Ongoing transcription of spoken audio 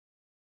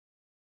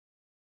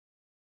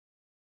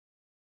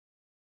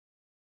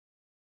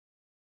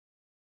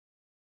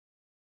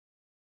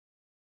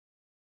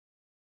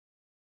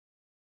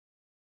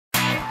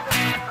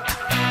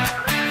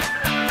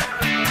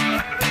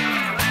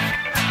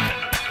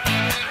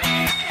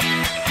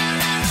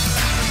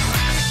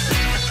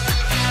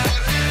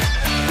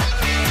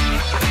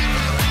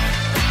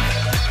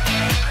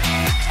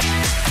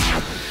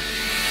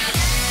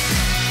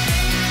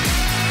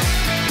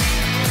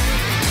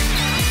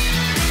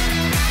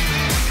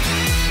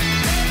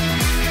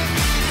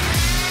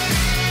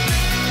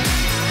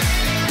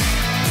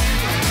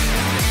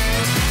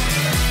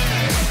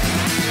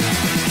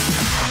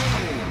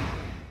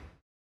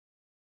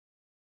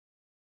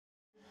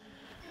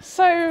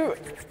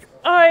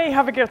I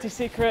have a guilty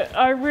secret.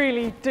 I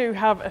really do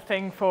have a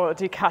thing for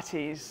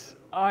Ducatis.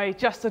 I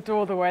just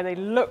adore the way they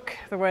look,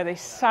 the way they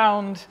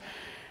sound,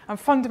 and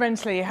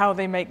fundamentally how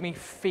they make me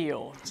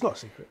feel. It's not a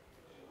secret.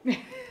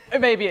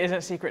 Maybe it isn't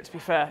a secret, to be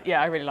fair.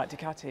 Yeah, I really like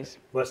Ducatis.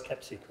 Worst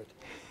kept secret.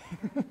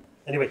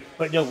 Anyway,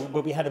 but no,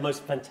 we had the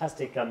most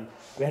fantastic. day at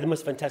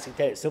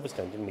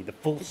Silverstone, didn't we? The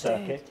full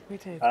circuit. We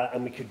did.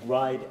 And we could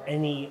ride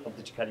any of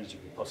the Ducatis you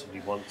could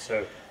possibly want.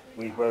 So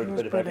we rode a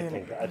bit of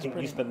everything. I think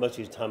you spent most of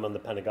your time on the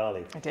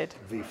Panagale. I did.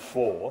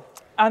 V4.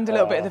 And a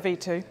little bit of the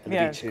V2. And the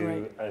V2,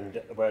 great.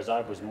 And whereas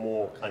I was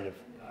more kind of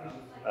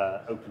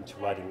open to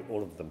riding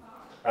all of them.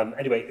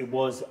 Anyway, it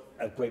was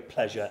a great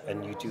pleasure,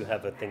 and you do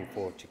have a thing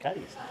for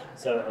Ducatis.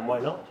 So, and why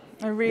not?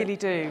 I really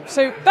do.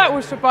 So that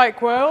was for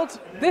Bike World.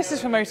 This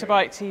is for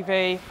Motorbike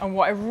TV, and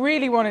what I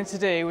really wanted to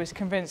do was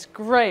convince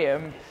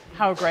Graham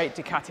how great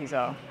Ducatis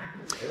are.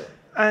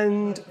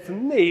 And for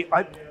me,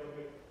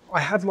 I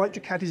have liked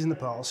Ducatis in the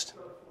past,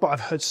 but I've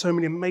heard so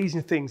many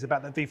amazing things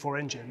about that V4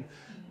 engine.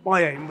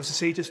 My aim was to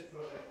see just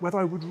whether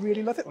I would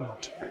really love it or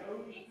not.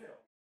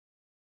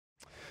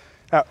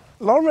 Now,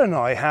 Lara and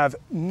I have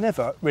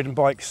never ridden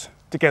bikes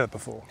together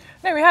before.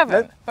 No, we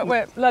haven't, but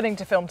we're learning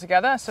to film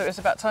together, so it's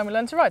about time we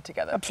learn to ride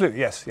together. Absolutely,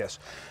 yes, yes.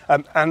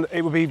 And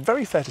it would be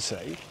very fair to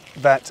say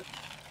that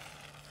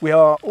we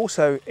are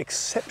also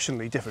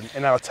exceptionally different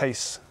in our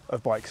tastes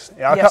of bikes.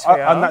 Yes, we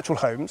are. Our natural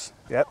homes,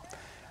 yep.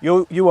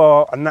 You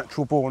are a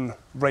natural-born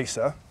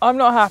racer. I'm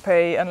not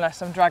happy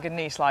unless I'm dragging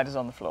knee sliders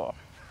on the floor.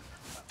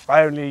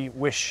 I only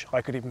wish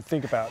I could even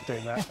think about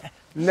doing that.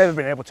 Never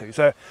been able to.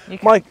 So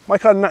my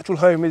kind of natural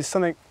home is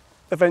something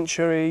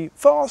adventure-y,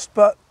 fast,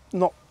 but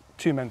not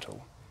too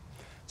mental.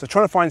 So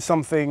trying to find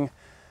something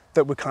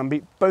that would kind of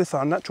meet both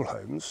our natural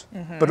homes,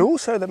 but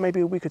also that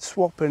maybe we could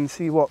swap and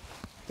see what,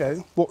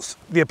 what's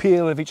the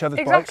appeal of each other's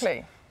bikes.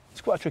 Exactly.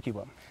 It's quite a tricky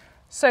one.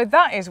 So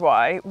that is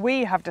why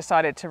we have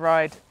decided to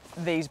ride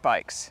these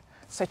bikes.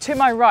 So to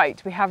my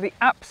right, we have the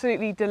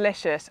absolutely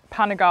delicious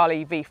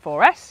Panagale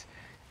V4S.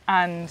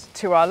 And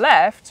to our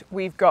left,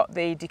 we've got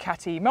the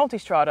Ducati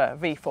Multistrada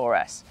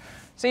V4S.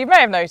 So you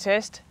may have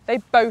noticed, they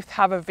both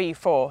have a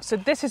V4. So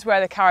this is where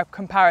the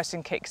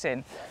comparison kicks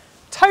in.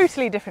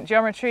 Totally different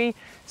geometry,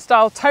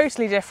 style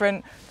totally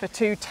different for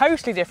two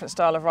totally different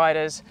style of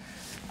riders,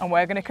 and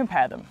we're going to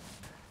compare them.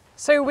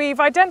 So we've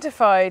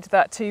identified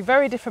that two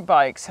very different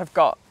bikes have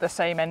got the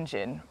same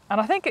engine, and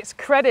I think it's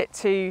credit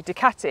to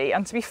Ducati,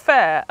 and to be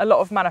fair, a lot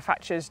of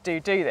manufacturers do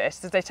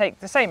this, is they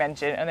take the same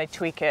engine and they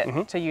tweak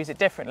it to use it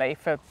differently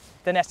for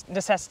the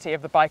necessity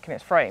of the bike and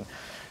its frame.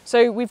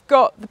 So we've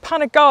got the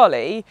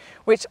Panagale,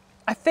 which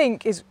I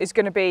think is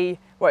going to be,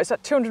 well, it's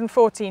at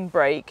 214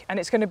 brake, and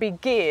it's going to be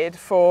geared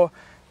for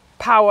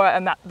power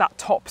and that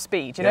top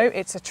speed, you know,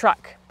 it's a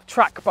track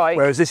bike.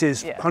 Whereas this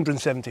is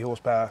 170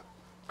 horsepower,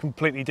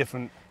 completely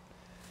different.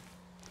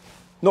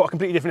 Not a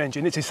completely different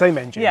engine, it's the same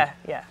engine.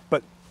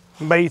 But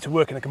made to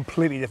work in a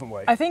completely different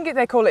way. I think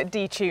they call it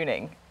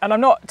detuning, and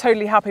I'm not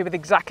totally happy with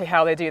exactly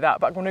how they do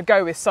that, but I'm going to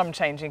go with some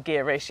change in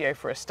gear ratio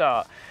for a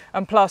start.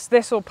 And plus,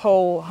 this will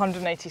pull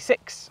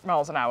 186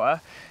 miles an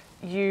hour.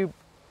 You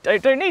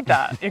don't need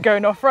that, you're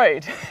going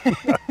off-road.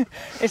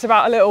 It's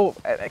about a little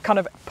kind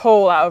of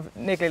pull out of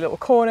niggly little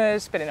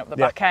corners, spinning up the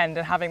back end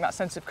and having that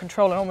sense of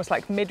control and almost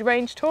like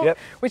mid-range torque,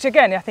 which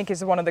again I think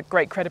is one of the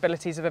great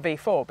credibilities of a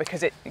V4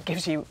 because it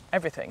gives you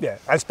everything. Yeah,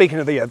 and speaking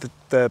of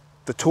the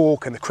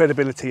torque and the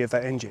credibility of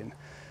that engine,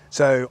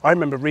 so I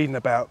remember reading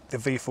about the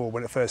V4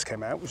 when it first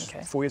came out, which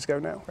is 4 years ago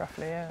now.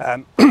 Roughly, yeah.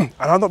 And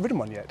I've not ridden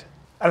one yet.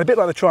 And a bit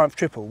like the Triumph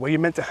Triple, where you're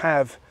meant to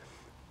have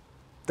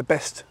the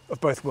best of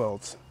both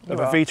worlds, of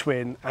a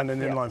V-twin and an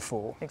inline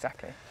four.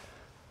 Exactly.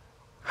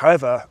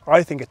 However,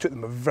 I think it took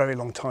them a very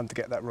long time to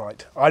get that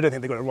right. I don't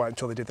think they got it right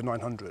until they did the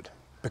 900,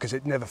 because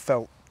it never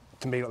felt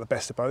to me like the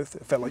best of both.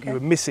 It felt like you were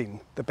missing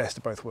the best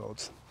of both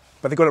worlds.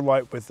 But they got it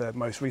right with the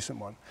most recent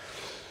one.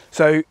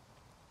 So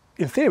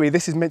in theory,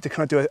 this is meant to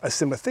kind of do a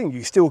similar thing.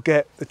 You still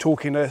get the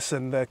torquiness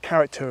and the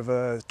character of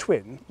a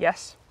twin.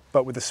 Yes.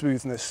 But with the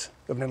smoothness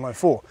of an inline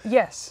four.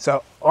 Yes.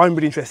 So I'm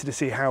really interested to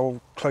see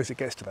how close it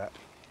gets to that.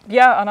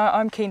 Yeah, and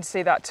I'm keen to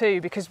see that too,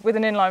 because with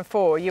an inline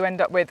four, you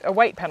end up with a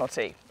weight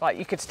penalty. Like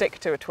you could stick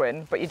to a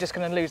twin, but you're just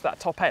going to lose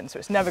that top end, so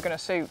it's never going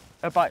to suit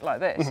a bike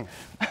like this.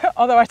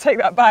 Although I take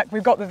that back,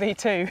 we've got the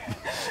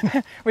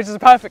V2, which is a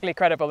perfectly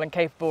credible and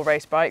capable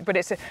race bike, but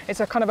it's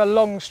a kind of a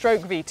long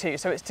stroke V2,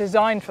 so it's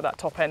designed for that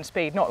top end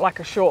speed, not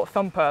like a short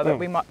thumper that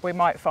we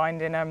might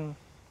find in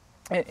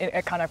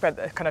a kind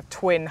of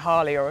twin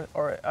Harley or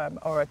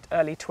an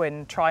early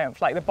twin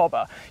Triumph, like the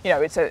Bobber. You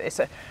know, it's a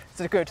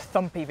good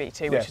thumpy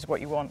V2, which is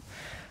what you want.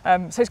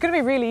 So it's going to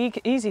be really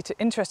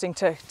interesting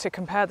to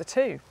compare the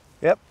two.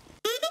 Yep.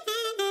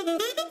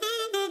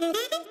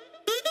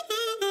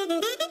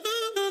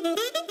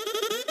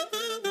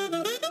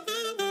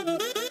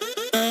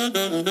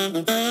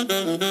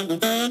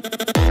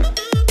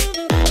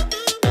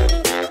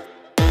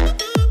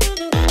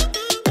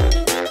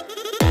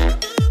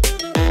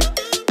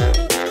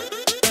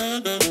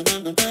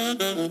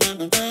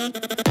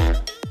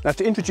 Now,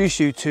 to introduce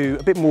you to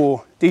a bit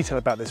more detail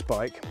about this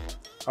bike,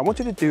 I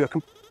wanted to do a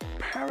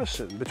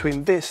comparison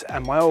between this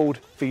and my old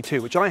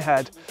V2, which I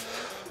had,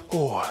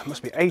 it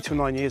must be 8 or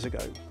 9 years ago.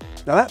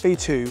 Now that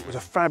V2 was a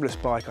fabulous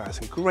bike. I had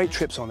some great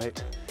trips on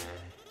it.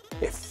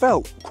 It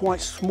felt quite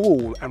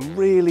small and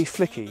really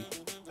flicky.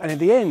 And in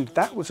the end,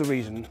 that was the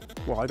reason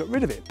why I got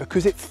rid of it,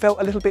 because it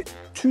felt a little bit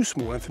too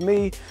small. And for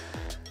me,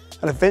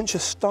 an adventure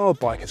style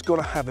bike has got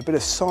to have a bit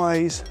of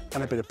size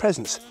and a bit of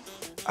presence.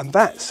 And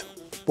that's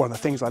one of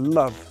the things I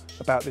love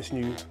about this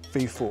new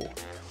V4.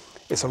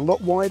 It's a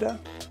lot wider,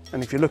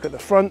 and if you look at the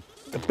front,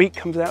 the beak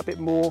comes out a bit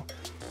more.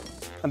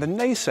 And the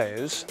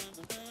naysayers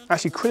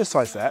actually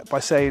criticise that by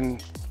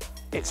saying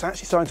it's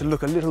actually starting to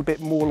look a little bit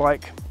more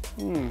like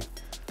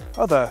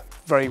other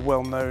very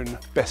well-known,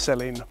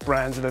 best-selling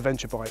brands of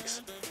adventure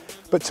bikes.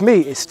 But to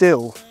me, it's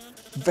still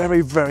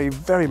very, very,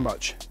 very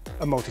much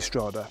a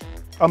Multistrada.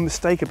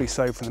 Unmistakably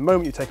so from the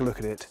moment you take a look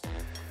at it,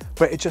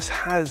 but it just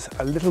has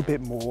a little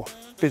bit more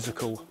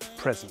physical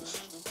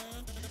presence.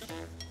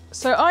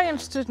 So I am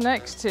stood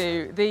next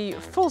to the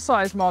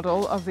full-size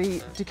model of the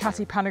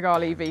Ducati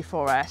Panagale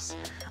V4S.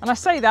 And I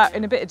say that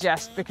in a bit of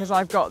jest because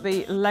I've got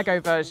the Lego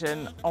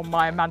version on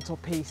my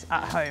mantelpiece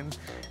at home.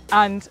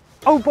 And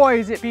oh boy,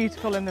 is it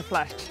beautiful in the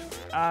flesh.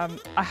 I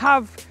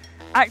have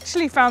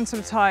actually found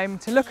some time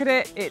to look at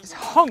it. It's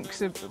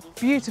honks of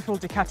beautiful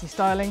Ducati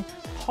styling.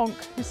 Honk,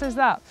 who says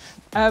that?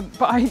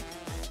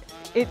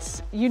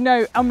 It's, you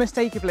know,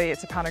 unmistakably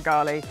it's a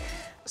Panagale.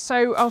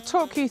 So I'll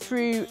talk you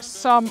through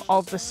some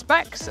of the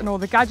specs and all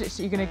the gadgets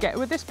that you're going to get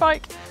with this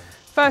bike.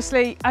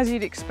 Firstly, as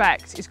you'd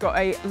expect, it's got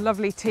a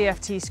lovely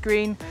TFT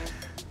screen,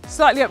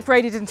 slightly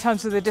upgraded in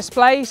terms of the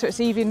display, so it's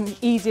even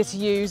easier to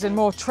use and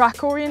more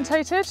track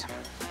orientated.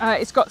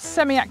 It's got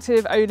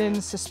semi-active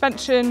Öhlins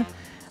suspension,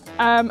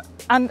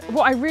 and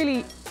what I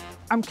really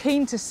am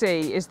keen to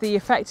see is the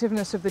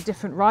effectiveness of the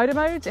different rider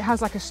modes. It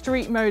has like a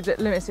street mode that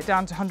limits it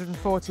down to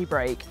 140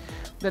 brake,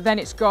 but then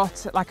it's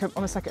got like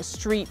almost like a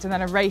street and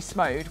then a race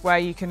mode where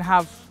you can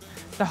have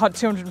the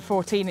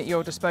 214 at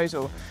your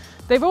disposal.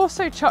 They've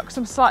also chucked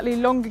some slightly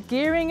longer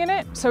gearing in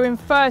it. So in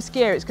first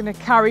gear, it's going to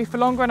carry for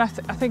longer. And I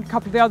think a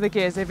couple of the other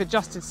gears, they've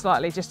adjusted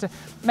slightly just to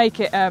make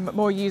it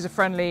more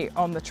user-friendly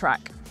on the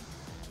track.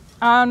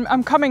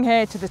 I'm coming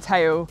here to the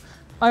tail.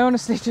 I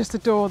honestly just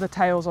adore the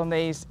tails on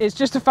these. It's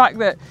just the fact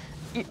that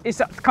it's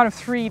that kind of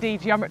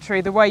 3D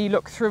geometry, the way you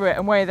look through it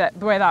and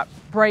the way that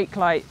brake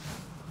light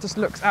just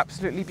looks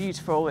absolutely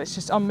beautiful. It's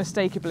just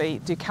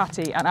unmistakably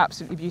Ducati and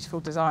absolutely beautiful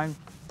design.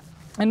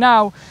 And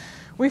now,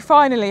 we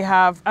finally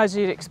have, as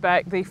you'd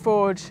expect, the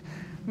Ford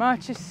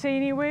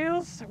Marchesini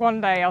wheels.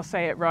 One day I'll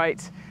say it right.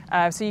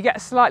 So you get a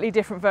slightly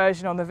different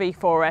version on the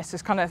V4S.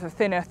 It's kind of a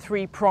thinner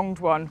three-pronged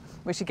one,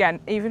 which again,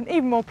 even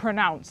more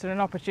pronounced and an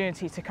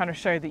opportunity to kind of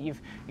show that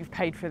you've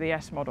paid for the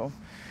S model.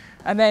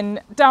 And then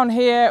down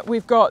here,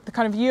 we've got the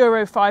kind of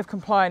Euro 5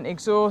 compliant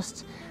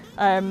exhaust.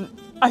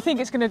 I think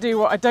it's going to do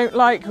what I don't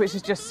like, which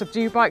is just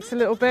subdue bikes a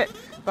little bit,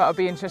 but I'll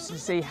be interested to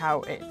see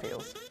how it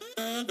feels.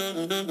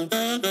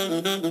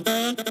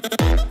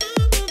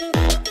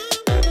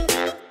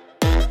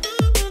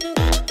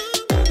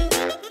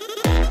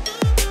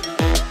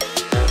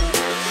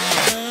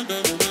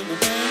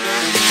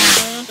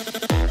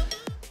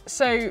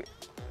 So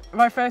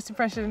my first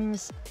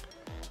impressions,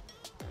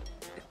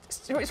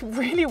 it's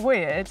really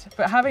weird,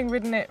 but having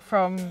ridden it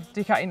from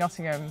Ducati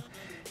Nottingham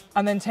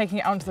and then taking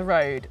it onto the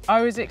road,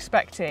 I was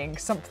expecting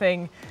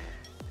something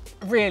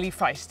really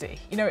feisty.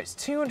 You know, it's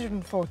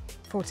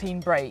 214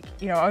 brake.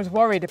 You know, I was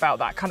worried about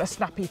that kind of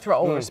snappy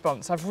throttle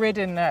response. I've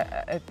ridden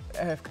a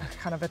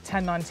kind of a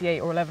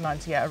 1098 or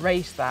 1198, a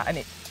race that, and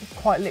it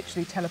quite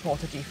literally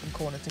teleported you from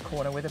corner to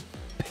corner with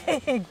a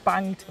big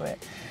bang to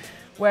it.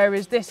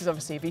 Whereas this is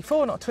obviously a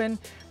V4, not twin,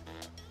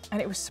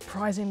 and it was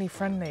surprisingly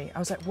friendly. I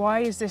was like, why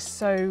is this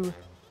so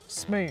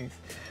smooth?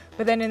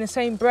 But then in the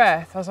same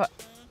breath, I was like,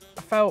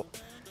 I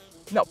felt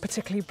not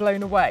particularly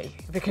blown away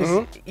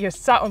because you're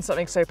sat on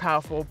something so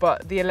powerful,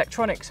 but the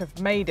electronics have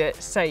made it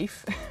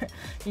safe.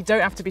 You don't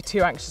have to be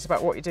too anxious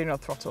about what you're doing on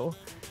the throttle.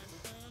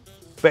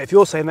 But if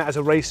you're saying that as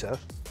a racer,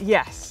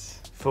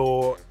 yes,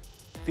 for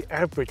the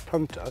average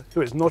punter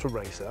who is not a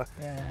racer,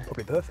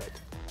 probably perfect.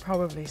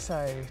 Probably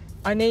so.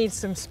 I need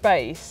some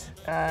space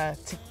to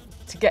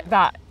get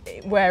that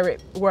where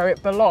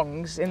it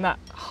belongs in that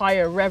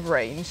higher rev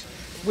range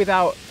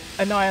without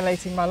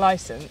annihilating my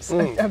license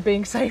and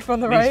being safe on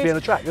the road. Needs to be on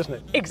the track, doesn't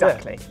it?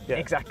 Exactly, yeah.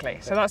 Exactly.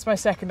 So that's my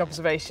second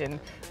observation.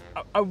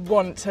 I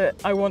want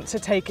to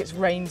take its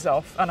reins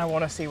off and I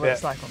want to see what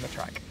it's like on the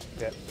track.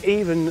 Yeah.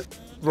 Even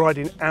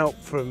riding out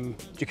from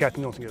Ducati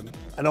Nottingham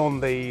and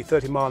on the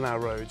 30-mile-an-hour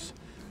roads,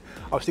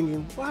 I was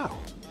thinking, wow,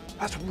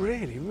 that's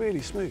really,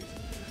 really smooth.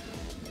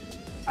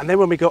 And then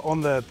when we got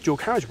on the dual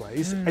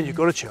carriageways and you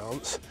got a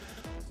chance,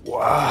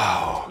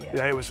 wow, you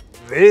know,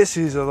 this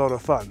is a lot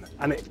of fun.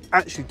 And it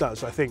actually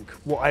does, I think,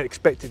 what I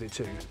expected it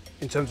to,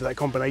 in terms of that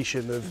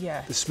combination of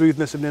the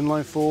smoothness of an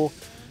inline four,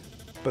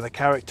 but the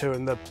character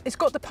and the It's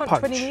got the punch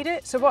when you need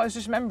it. So what I was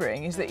just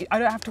remembering is that I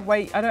don't have to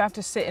wait, I don't have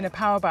to sit in a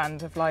power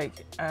band of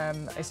like,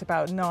 it's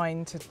about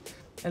 9 to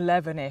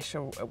 11-ish,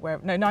 or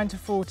no, 9 to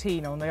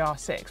 14 on the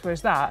R6,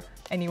 whereas that,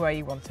 anywhere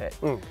you want it.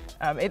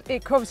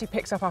 It obviously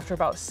picks up after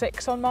about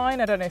 6 on mine.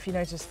 I don't know if you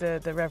noticed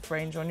the rev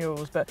range on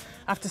yours, but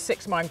after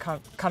 6 mine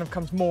kind of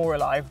comes more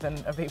alive than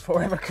a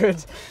V4 ever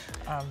could.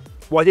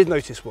 What I did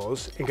notice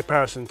was, in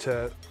comparison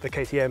to the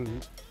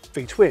KTM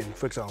V-twin,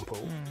 for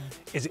example,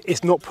 is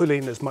it's not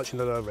pulling as much in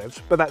the lower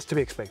revs, but that's to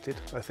be expected,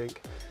 I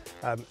think.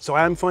 So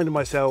I am finding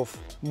myself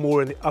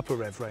more in the upper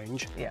rev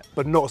range,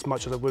 but not as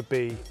much as I would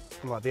be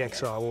on like the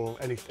XR or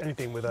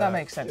anything with that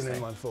makes sense, an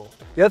inline-4.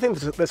 The other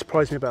thing that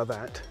surprised me about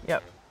that,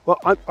 Yep. well,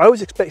 I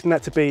was expecting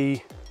that to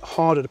be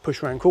harder to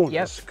push around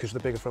corners because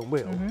of the bigger front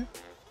wheel.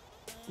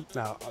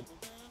 Now,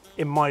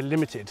 in my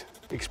limited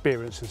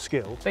experience and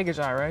skill, Bigger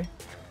gyro.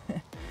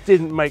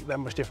 didn't make that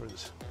much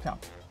difference. No.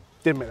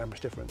 Didn't make that much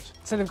difference.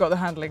 So they've got the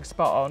handling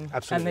spot on,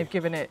 Absolutely. and they've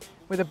given it,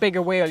 with a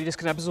bigger wheel, you're just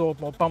going to absorb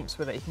more bumps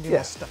with it. You can do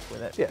more stuff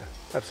with it. Yeah,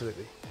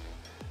 absolutely.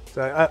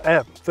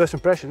 So, first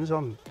impressions,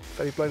 I'm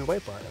very blown away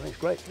by it. I think it's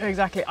great.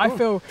 Exactly. I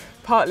feel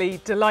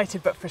partly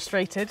delighted but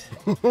frustrated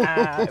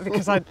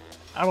because I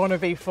want a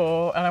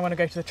V4 and I want to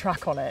go to the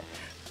track on it.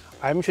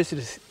 I'm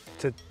interested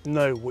to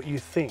know what you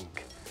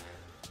think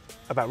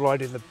about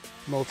riding the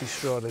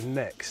Multistrada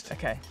next.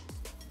 Okay.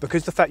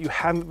 Because the fact you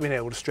haven't been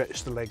able to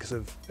stretch the legs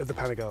of the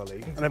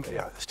Panagale, and then,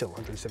 still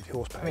 170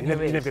 horsepower, you're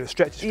never going to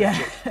stretch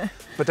it.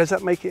 But does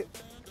that make it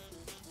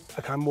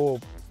a kind of more,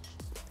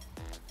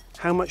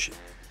 how much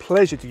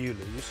pleasure do you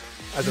lose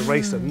as a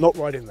racer not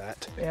riding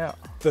that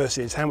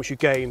versus how much you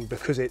gain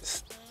because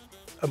it's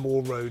a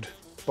more road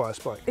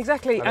biased bike?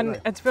 Exactly, and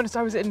to be honest,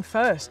 I was in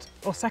first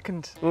or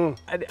second.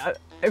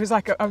 It was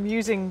like I'm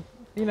using,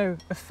 you know,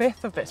 a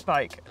fifth of this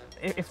bike,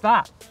 if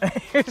that.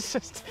 It's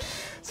just,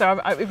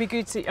 so it'd be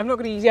good to see. I'm not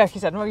going to use, like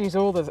you said, I'm not going to use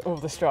all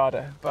the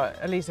Strada, but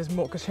at least there's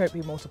more, because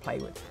hopefully more to play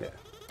with. Yeah,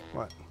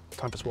 right,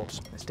 time for swaps.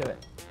 Let's do it.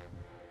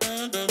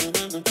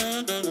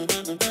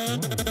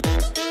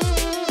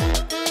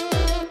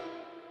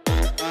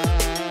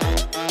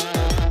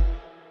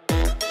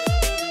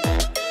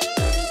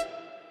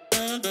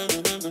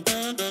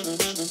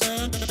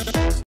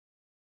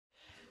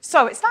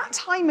 So it's that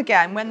time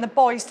again when the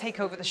boys take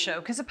over the show,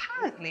 because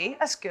apparently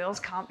us girls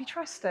can't be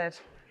trusted.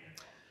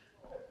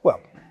 Well,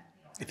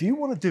 if you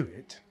want to do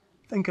it,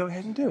 then go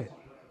ahead and do it.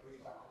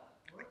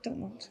 I don't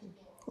want to.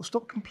 Well,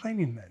 stop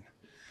complaining then.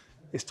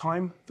 It's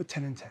time for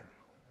 10 and 10.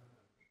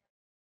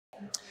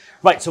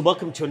 Right, so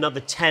welcome to another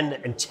 10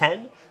 and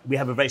 10. We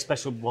have a very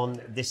special one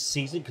this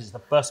season because it's the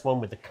first one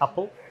with the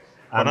couple.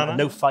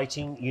 No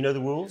fighting, you know the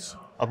rules?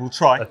 I will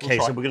try. Okay,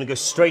 so we're going to go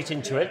straight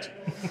into it.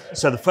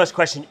 So the first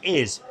question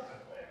is,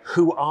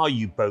 who are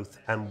you both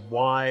and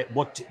why?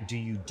 What do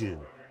you do?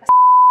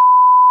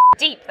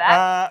 Deep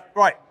there.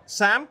 Right,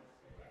 Sam.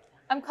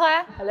 I'm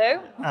Claire. Hello.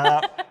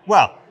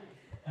 Well,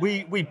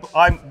 we're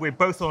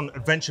both on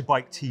Adventure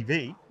Bike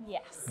TV.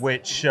 Yes.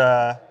 Which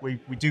we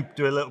do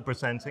a little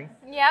presenting.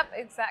 Yep,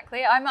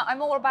 exactly.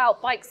 I'm all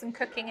about bikes and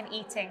cooking and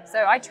eating.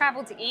 So I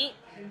travel to eat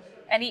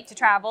and eat to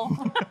travel.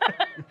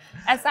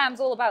 And Sam's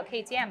all about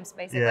KTMs,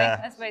 basically. Yeah,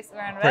 that's basically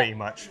around it. Pretty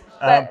much.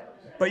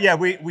 But yeah,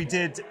 we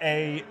did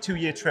a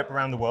 2-year trip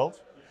around the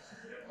world.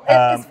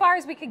 As far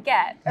as we could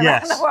get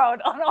around the world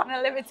on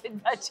a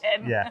limited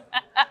budget. Yeah.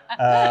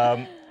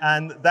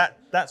 And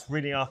that's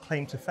really our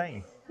claim to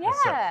fame.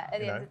 Yeah, at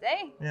the end of the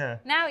day. Yeah.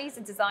 Now he's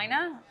a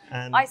designer.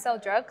 And I sell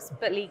drugs,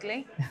 but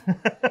legally.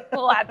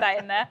 We'll add that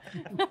in there.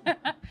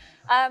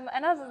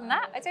 And other than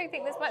that, I don't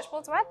think there's much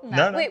more to add than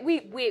that. No.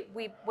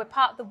 We're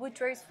part of the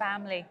Woodrow's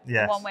family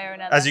in one way or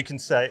another. As you can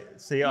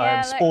see, I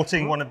am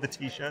sporting one of the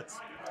t-shirts.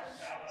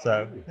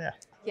 So, yeah.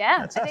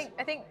 Yeah,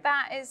 I think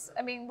that is,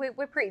 I mean,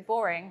 we're pretty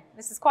boring.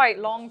 This is quite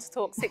long to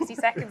talk 60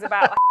 seconds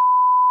about.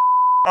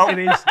 Oh, it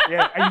is,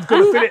 yeah. And you've got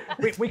to fill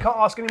it. We can't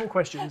ask any more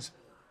questions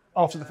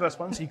after the first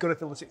one, so you've got to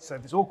fill the 60. So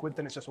if it's awkward,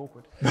 then it's just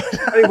awkward.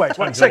 Anyway,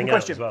 second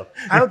question. Well.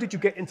 How did you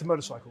get into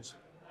motorcycles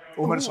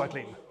or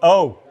motorcycling?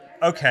 Oh,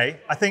 okay.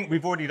 I think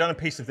we've already done a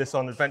piece of this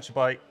on Adventure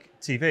Bike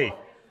TV.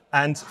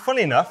 And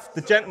funny enough,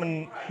 the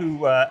gentleman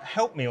who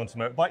helped me onto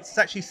motorbikes is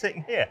actually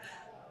sitting here.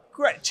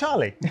 Great,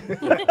 Charlie.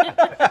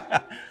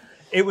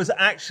 It was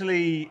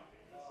actually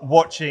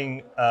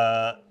watching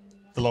The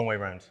Long Way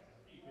Round.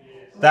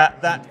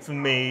 That for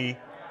me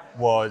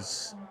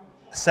was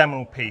a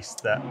seminal piece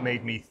that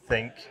made me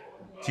think,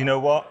 do you know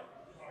what?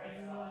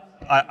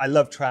 I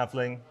love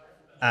traveling.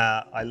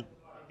 The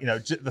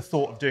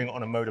thought of doing it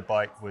on a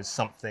motorbike was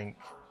something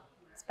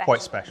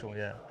quite special,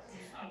 yeah.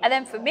 And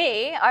then for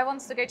me, I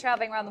wanted to go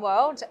traveling around the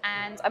world,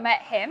 and I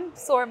met him,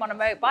 saw him on a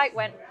motorbike,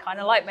 went kind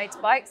of like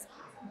motorbikes,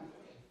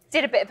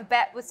 did a bit of a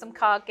bet with some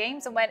card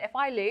games, and went, if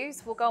I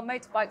lose, we'll go on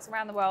motorbikes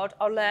around the world.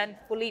 I'll learn.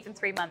 We'll leave in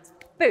 3 months.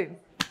 Boom.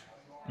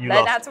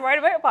 Learn how to ride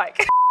a motorbike.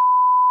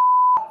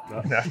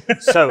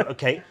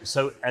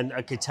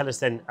 Tell us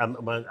then.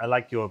 I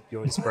like your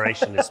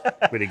inspiration is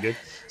really good.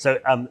 So,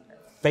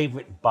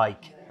 favorite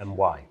bike and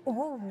why?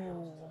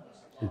 Ooh.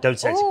 And don't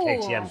say it's a Ooh.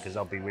 KTM because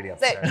I'll be really So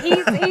upset.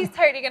 he's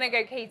totally going to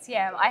go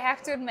KTM. I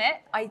have to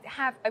admit, I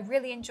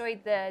really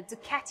enjoyed the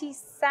Ducati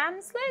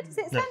Sand Sled. Is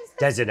it Sand Sled?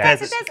 Desert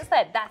That's X. a Desert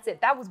Sled. That's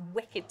it. That was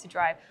wicked to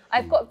drive.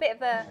 I've got a bit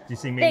of a you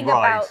see me thing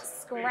ride? about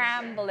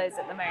scramblers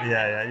at the moment.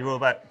 Yeah, you're all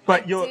about.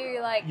 But do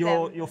like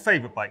your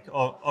favourite bike,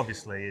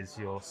 obviously, is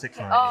your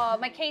 690. Oh,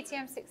 my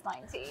KTM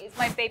 690 is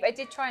my babe. I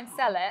did try and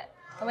sell it.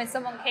 And when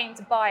someone came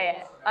to buy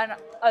it, and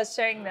I was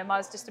showing them, I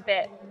was just a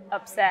bit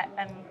upset.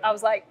 And I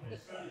was like,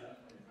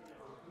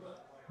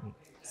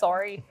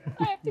 sorry,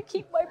 I have to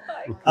keep my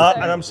bike.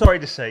 And I'm sorry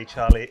to say,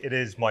 Charlie, it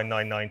is my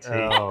 990,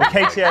 the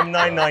KTM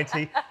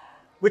 990,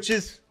 which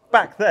is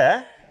back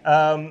there.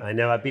 I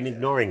know, I've been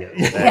ignoring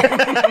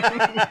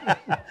it.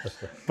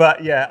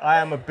 But yeah, I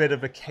am a bit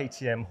of a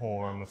KTM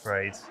whore, I'm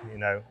afraid. You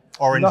know,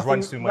 orange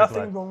runs through my blood.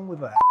 Nothing wrong with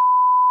that.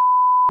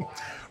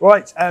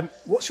 Right,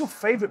 what's your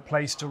favourite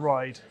place to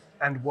ride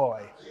and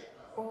why?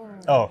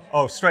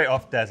 Oh, straight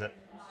off desert.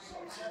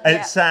 And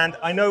it's sand.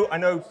 I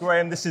know,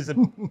 Graham, this is a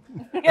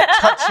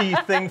touchy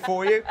thing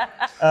for you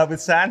with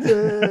sand.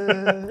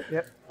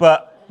 Yep.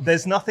 But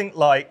there's nothing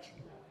like,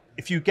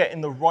 if you get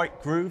in the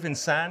right groove in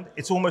sand,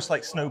 it's almost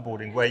like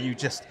snowboarding where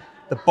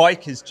the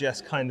bike is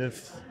just kind of,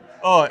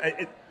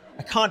 I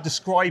can't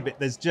describe it.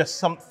 There's just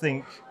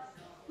something,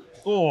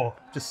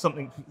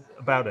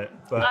 about it.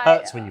 But It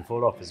hurts when you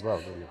fall off as well,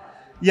 doesn't it?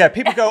 yeah,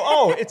 people go,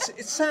 oh, it's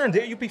sand,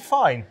 you'll be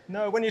fine.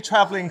 No, when you're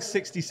traveling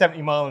 60,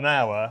 70 mile an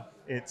hour,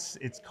 it's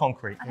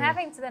concrete. And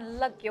having to then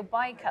lug your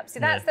bike up. See,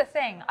 that's the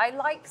thing. I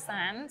like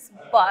sands,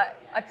 but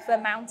I prefer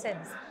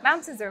mountains.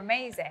 Mountains are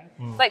amazing.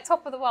 Like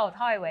top of the world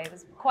highway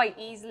was quite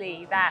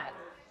easily that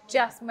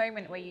just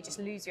moment where you just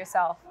lose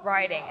yourself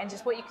riding and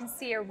just what you can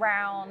see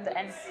around.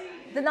 And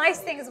the nice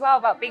thing as well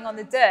about being on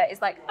the dirt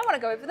is like, I want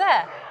to go over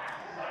there.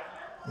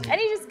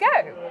 And you just go.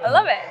 I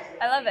love it.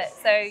 I love it.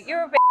 So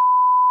you're a bit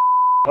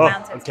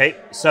mountains. Okay.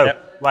 So,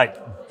 right,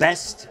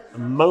 best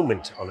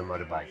moment on a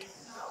motorbike.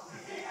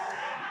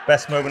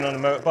 Best moment on a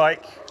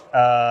motorbike.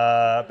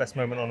 Best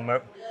moment on a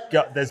motor.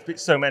 God, there's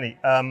so many.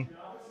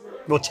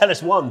 Well, tell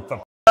us one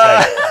for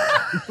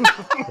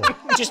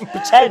just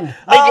pretend.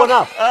 Make one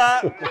up.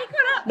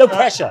 No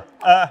pressure.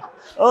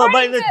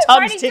 The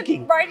time's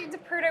ticking. Riding to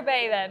Prudhoe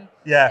Bay then.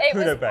 Yeah, It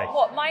Prudhoe was, Bay.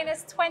 what,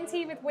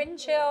 -20 with wind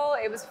chill.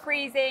 It was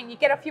freezing. You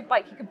get off your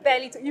bike, you could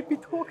barely talk. You'd be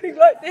talking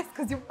like this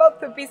because your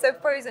mouth would be so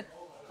frozen.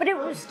 But it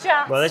was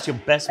just Well, that's your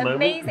best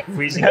amazing. moment.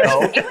 Freezing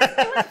cold. It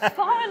was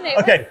fun.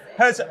 Okay,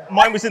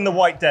 mine was in the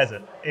White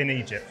Desert in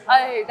Egypt.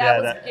 Oh,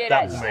 that was good.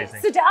 that was actually.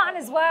 amazing. Sudan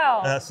as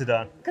well.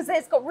 Sudan. Because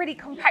it's got really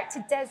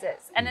compacted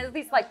deserts and there's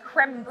these like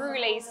creme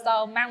brulee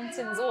style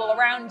mountains all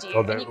around you.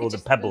 All and you the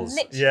just pebbles.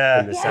 Yeah.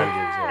 In the sand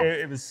dunes.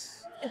 Yeah. It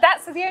was.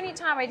 That's the only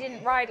time I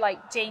didn't ride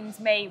like James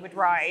May would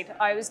ride.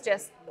 I was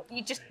just,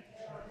 because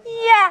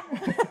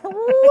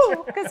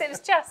it was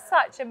just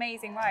such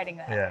amazing riding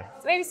there. Yeah.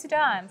 So maybe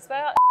Sudan.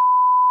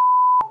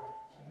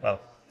 Well.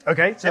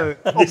 Okay, so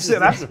opposite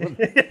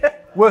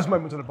that. Worst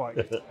moment on a bike.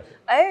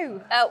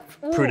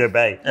 Prudhoe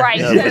Bay. Right.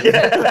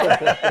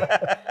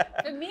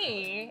 For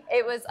me,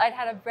 I'd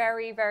had a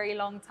very, very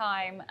long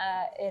time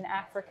in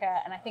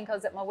Africa, and I think I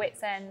was at my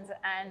wit's end,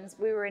 and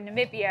we were in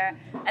Namibia,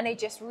 and they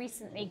just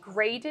recently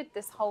graded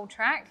this whole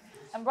track,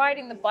 and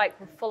riding the bike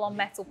with full-on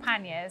metal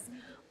panniers,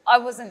 I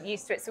wasn't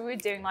used to it, so we were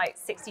doing like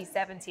 60,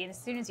 70, and as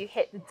soon as you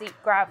hit the deep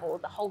gravel,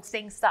 the whole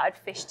thing started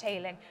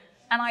fishtailing,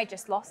 and I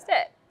just lost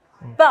it.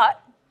 But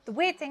the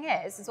weird thing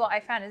is what I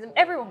found is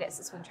everyone gets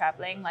this when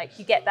traveling. Like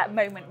you get that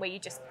moment where you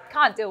just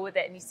can't deal with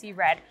it and you see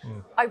red.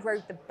 I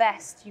rode the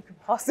best you could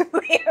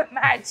possibly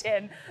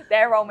imagine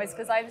there almost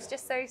because I was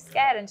just so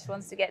scared and just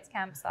wanted to get to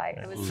campsite.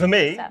 It was For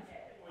me, tough.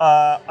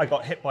 I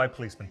got hit by a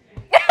policeman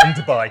in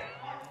Dubai.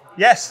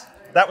 Yes,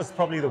 that was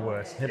probably the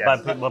worst. Hit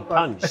yes. by people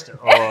punched. Or...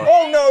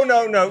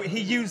 Oh, no. He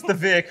used the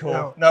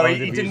vehicle. No,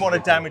 he didn't want to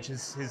damage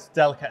his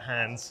delicate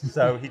hands.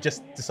 So he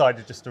just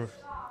decided to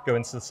go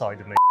into the side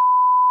of me.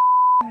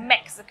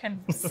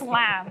 Mexican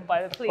slam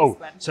by the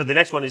policeman. So the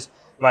next one is,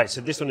 right,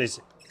 so this one is,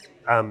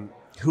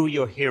 who are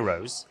your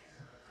heroes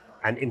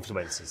and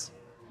influences?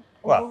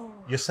 Well,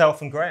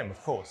 yourself and Graham,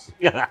 of course.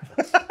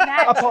 Naturally.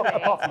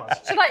 Apart from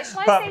us. Should I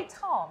say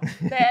Tom?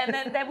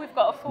 Then we've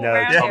got a full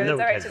round Tom, here. no,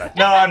 The director's-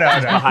 No.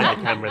 Behind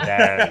the camera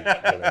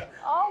there.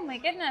 Oh my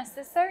goodness,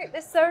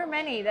 there's so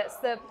many. That's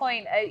the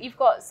point. You've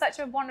got such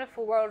a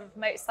wonderful world of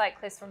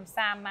motorcyclists from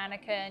Sam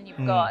Mannequin.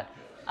 You've got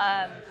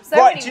so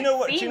Right, many do you know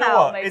what?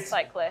 female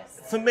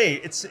motorcyclists. For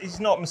me, he's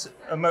not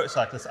a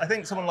motorcyclist. I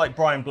think someone like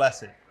Brian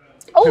Blessed.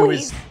 Oh, who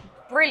he's is-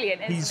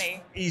 brilliant, isn't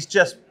he? He's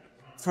just,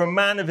 for a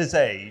man of his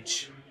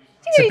age,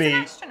 Do you to know be he's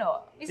an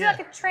astronaut? Is he Yeah.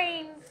 like a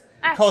trained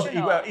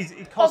astronaut? He's a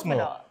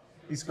cosmonaut.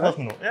 He's a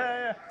cosmonaut.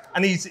 Yeah.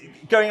 And he's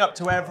going up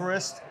to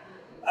Everest.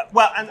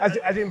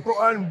 As in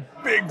Brian,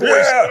 big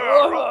voice.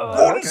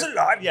 Gordon's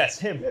alive. Yes,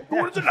 him.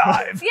 Gordon's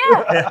alive.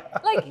 Yeah.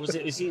 Like He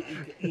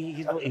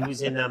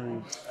was in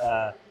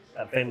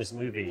a famous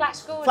movie.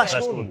 Flash Gordon. Flash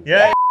Flash Gordon. Gordon.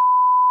 Yeah.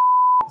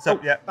 So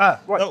yeah.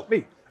 Right, Oh.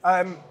 me.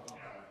 I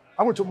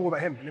want to talk more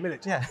about him in a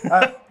minute.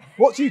 Yeah.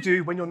 What do you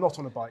do when you're not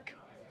on a bike?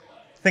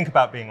 think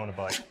about being on a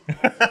bike.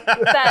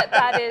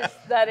 that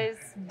is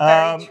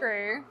very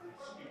true.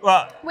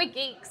 Well, We're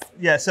geeks.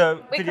 yeah,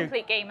 so We're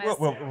complete gamers.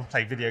 We'll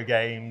play video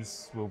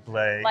games. We'll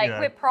play. Like, you know,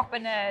 we're proper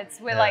nerds.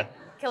 We're like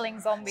killing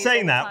zombies.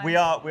 saying all the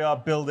that, time. we are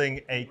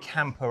building a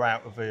camper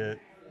out of an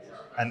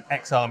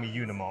ex-army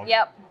Unimog.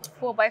 Yep,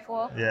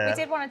 4x4. Yeah. We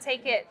did want to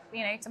take it,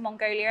 you know, to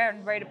Mongolia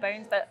and Road of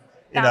Bones, but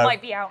You that know.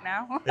 might be out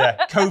now.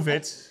 Yeah,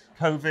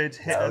 COVID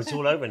hit Oh, us. it's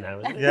all over now,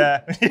 isn't it?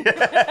 Yeah.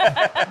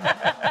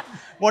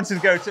 wanted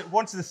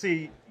to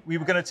see. We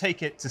were going to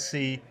take it to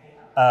see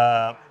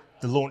the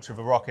launch of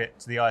a rocket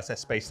to the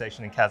ISS space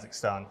station in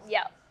Kazakhstan.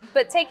 Yeah,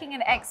 but taking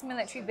an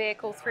ex-military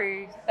vehicle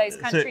through those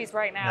countries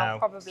right now, No,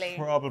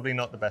 probably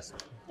not the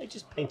best. They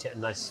just paint it a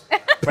nice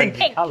friendly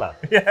Pink. colour.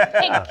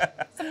 pink.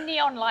 Some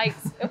neon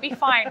lights. It'll be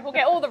fine. We'll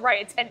get all the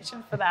right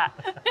attention for that.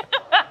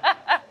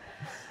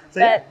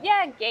 So, But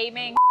yeah,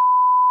 gaming.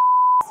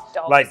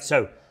 Dogs. Right,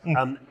 so,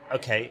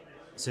 okay,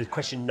 so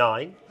question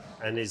 9,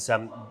 and is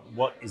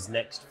what is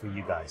next for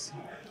you guys?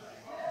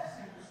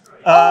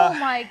 Oh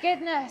my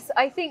goodness!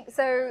 I think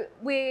so.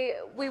 We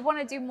want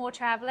to do more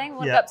traveling. We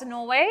want to Yeah. go up to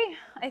Norway.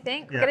 I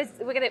think Yeah.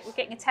 we're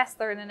getting a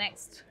Tesla in the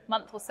next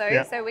month or so.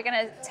 Yeah. So we're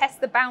going to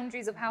test the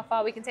boundaries of how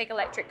far we can take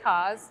electric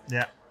cars.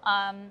 Yeah.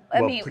 I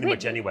Well, mean, pretty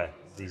much anywhere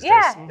these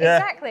Yeah, days. Yeah.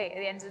 exactly. At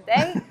the end of the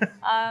day,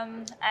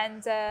 and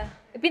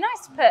it'd be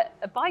nice to put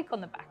a bike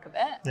on the back of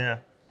it Yeah.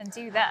 and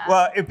do that.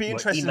 Well, it'd be What,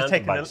 interesting to e-mountain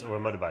take an bikes or a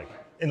motorbike?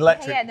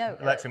 electric no,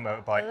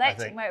 motorbike. I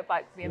electric think.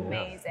 motorbike would be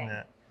amazing.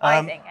 Yeah.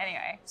 I think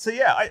anyway. So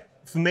yeah,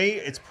 for me,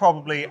 it's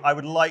probably I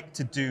would like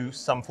to do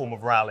some form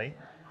of rally,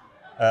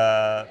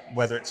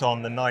 whether it's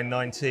on the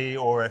 990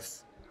 or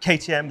if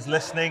KTM's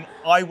listening,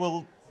 I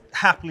will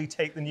happily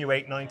take the new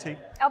 890.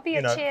 I'll be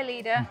a know.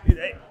 cheerleader.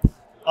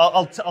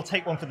 I'll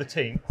take one for the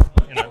team.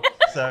 You know,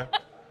 so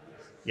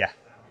yeah,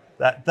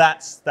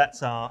 that's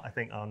our I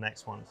think our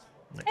next one.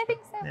 I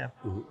think so. Yeah.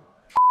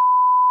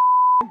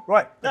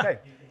 Right. Okay.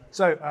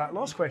 So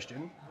last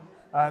question: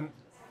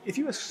 if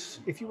you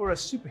were a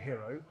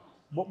superhero,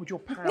 what would your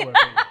power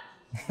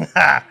be?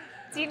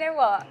 Do you know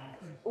what?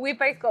 We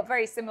both got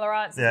very similar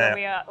answers Yeah.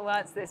 when we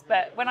answered this,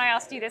 but when I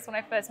asked you this when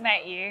I first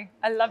met you,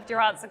 I loved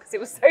your answer because it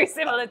was so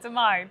similar to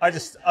mine.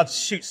 I'd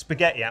shoot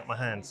spaghetti out my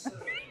hands.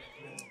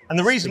 And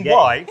the reason Spaghetti?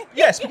 why,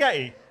 yeah,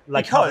 spaghetti.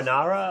 Like because,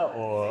 carbonara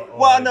or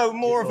well, no,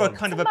 more of a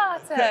kind of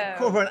Tomato.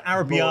 more of an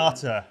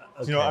arrabbiata.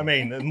 Do you know what I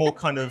mean? More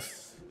kind of,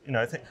 you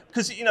know,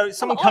 because you know,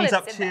 someone comes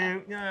up olives to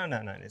in you.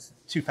 No, it's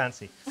too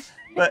fancy.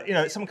 But you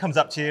know, someone comes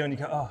up to you and you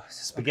go, oh,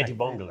 it's spaghetti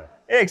bongolo.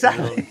 Yeah,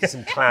 exactly.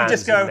 Some clams You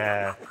just go. in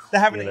there.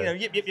 They're having, you know.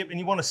 yip, and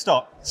you want to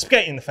stop.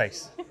 Spaghetti in the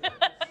face.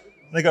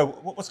 They go,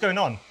 what's going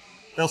on?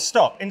 They'll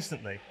stop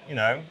instantly, you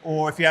know.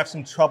 Or if you have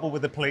some trouble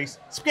with the police,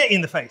 spaghetti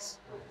in the face.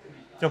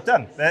 Job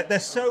done. They're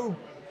so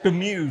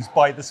bemused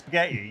by the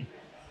spaghetti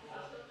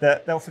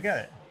that they'll forget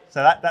it.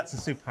 So that's a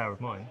superpower of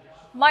mine.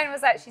 Mine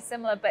was actually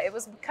similar, but it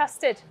was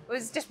custard. It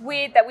was just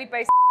weird that we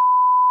both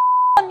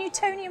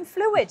Newtonian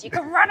fluid. You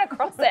can run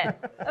across it.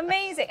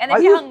 Amazing. And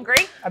if you're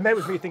hungry, And that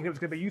was me thinking it was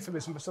going to be a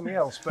euphemism for something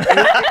else, but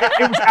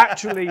it was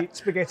actually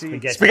spaghetti.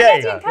 Spaghetti.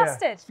 spaghetti and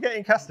custard. Spaghetti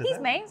and custard. He's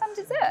made some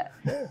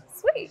dessert.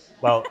 Sweet.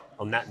 Well,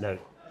 on that note,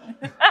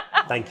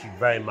 thank you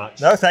very much.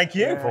 No, thank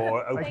you.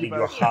 For opening you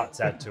your both. hearts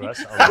out to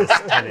us on this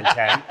 10 and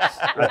 10.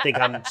 I think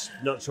I'm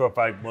not sure if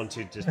I want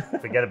to just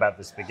forget about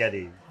the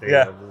spaghetti thing.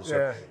 Yeah. I'm not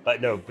sure. Yeah.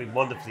 But no, been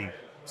wonderfully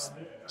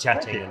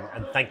chatting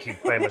and thank you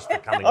very much for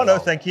coming Oh no,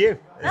 along. thank you.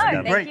 It's No,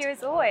 been thank great. you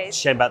as always.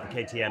 Shame about the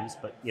KTMs,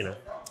 but you know,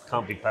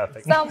 can't be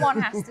perfect. Someone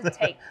has to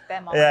take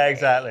them on. Yeah,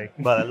 exactly.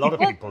 Well, a lot of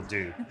people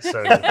do.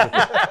 So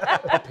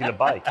popular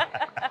bike.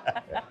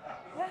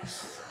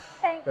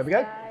 Thanks, There we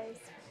go. guys.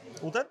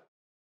 All done.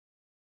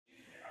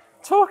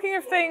 Talking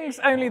of things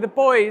only the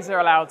boys are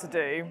allowed to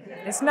do,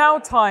 it's now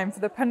time for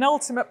the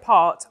penultimate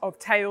part of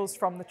Tales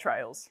from the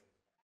Trails.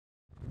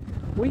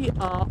 We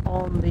are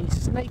on the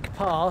Snake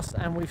Pass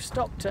and we've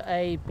stopped at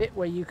a bit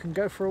where you can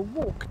go for a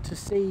walk to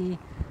see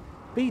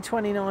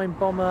B-29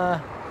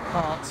 bomber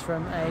parts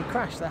from a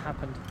crash that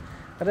happened.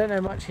 I don't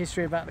know much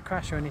history about the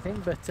crash or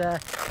anything, but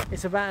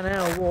it's about an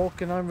hour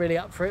walk and I'm really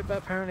up for it, but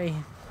apparently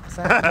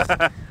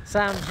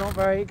Sam's not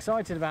very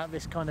excited about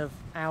this kind of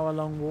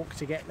hour-long walk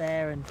to get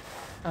there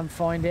and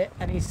find it,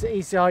 and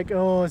he's like,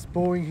 oh, it's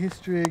boring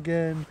history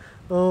again,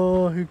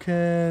 oh, who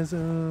cares,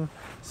 oh.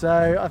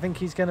 So I think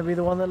he's going to be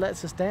the one that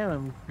lets us down,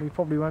 and we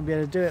probably won't be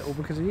able to do it all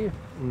because of you.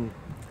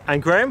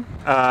 And Graham,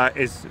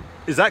 is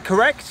that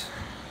correct?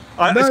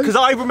 Because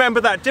I remember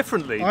that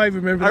differently. I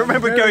remember it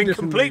that very going differently.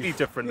 completely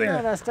differently.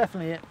 Yeah, that's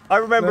definitely it. I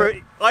remember.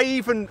 I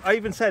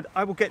even said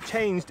I will get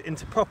changed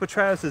into proper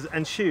trousers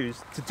and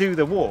shoes to do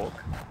the walk.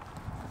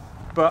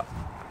 But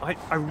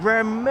I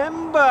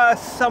remember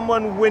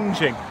someone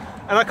whinging,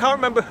 and I can't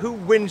remember who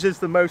whinges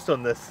the most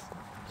on this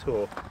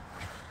tour.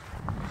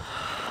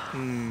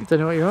 Don't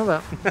know what you're on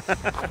about.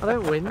 I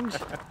don't whinge.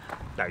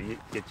 No, you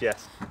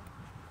just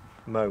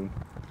moan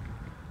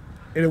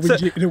In a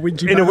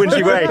whingy in a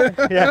whingy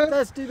way. Yeah.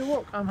 Let's do the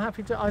walk. I'm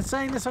happy to. I'm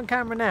saying this on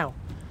camera now.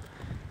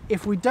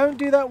 If we don't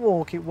do that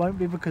walk, it won't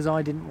be because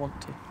I didn't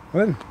want to.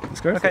 Well then, let's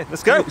go. Okay,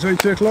 let's go. It's only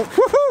 2 o'clock.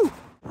 Woohoo!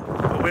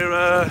 But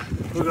we're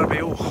going to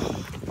be all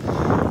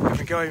going to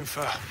be going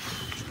for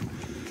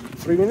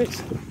 3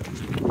 minutes.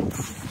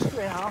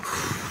 3.5.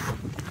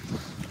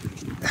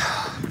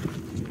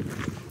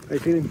 How you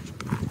feeling?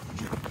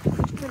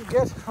 Pretty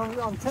good.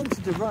 I'm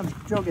tempted to run,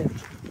 jogging.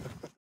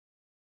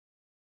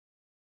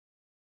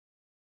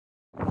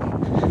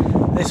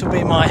 This will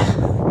be my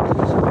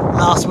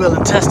last will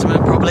and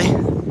testament, probably.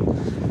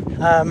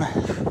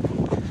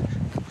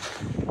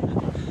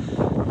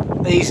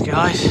 These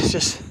guys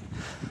just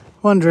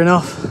wandering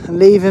off and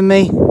leaving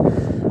me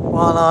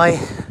while I,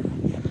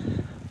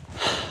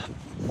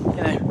 you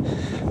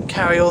know,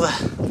 carry all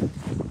the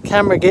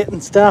camera kit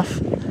and stuff.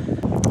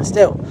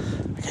 Still,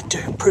 I can do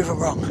it, prove them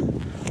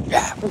wrong.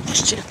 Yeah, oh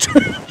shit.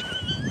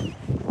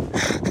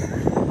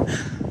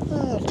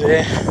 Oh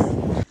dear.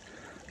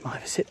 Might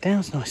have a sit down,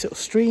 it's a nice little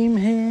stream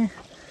here.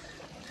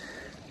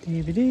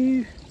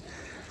 Doo-ba-doo.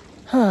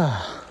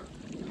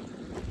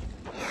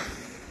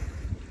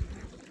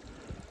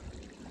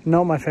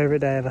 Not my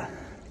favourite day ever.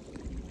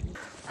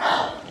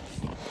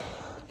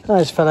 I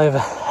just fell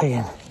over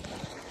again.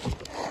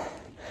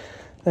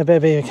 There better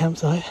be a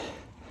campsite.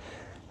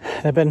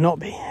 There better not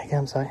be a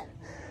campsite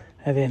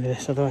at the end of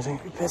this, otherwise I'm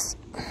going to be pissed.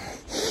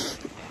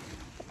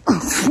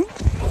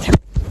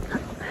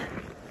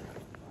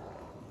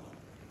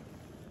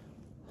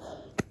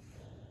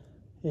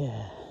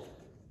 Yeah.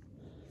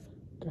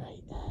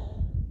 Great.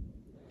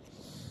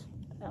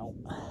 Ow.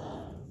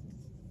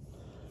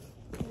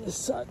 This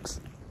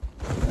sucks.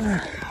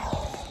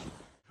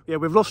 Yeah,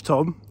 we've lost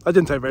Tom. That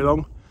didn't take very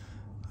long.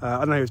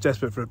 I know he was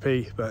desperate for a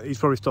pee, but he's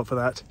probably stopped for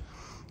that.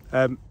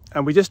 And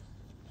we just,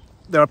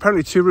 there are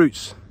apparently 2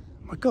 routes.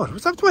 My God,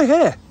 what's happened to my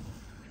hair?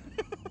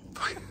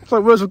 It's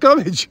like Wheels of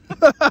Gummidge.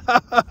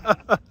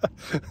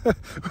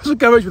 Wheels of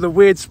Gummidge with a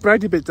weird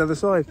spraggy bit down the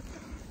side.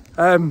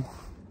 No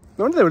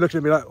wonder they were looking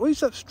at me like, what is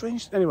that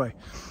strange? Anyway,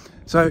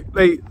 so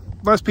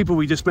most people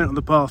we just met on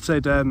the path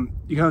said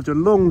you can have to do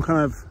a long kind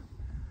of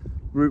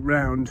route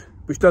round,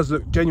 which does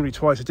look genuinely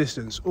twice the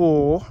distance,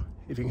 or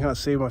if you can kind of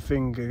see where my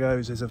finger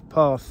goes, there's a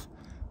path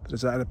that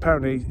is that, and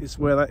apparently it's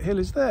where that hill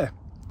is there.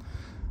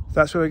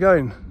 That's where we're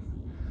going.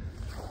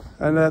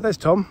 And there's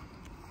Tom.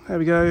 There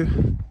we go.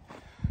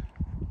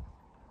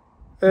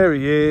 There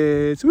he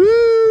is.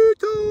 Woo,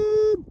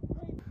 Tom!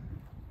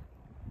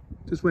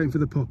 Just waiting for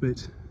the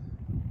poppet.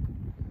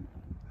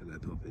 Hello,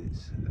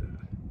 poppets.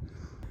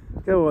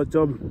 Go on,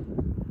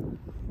 Tom.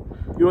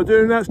 You're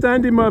doing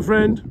outstanding, my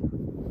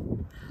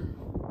friend.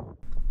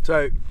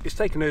 So it's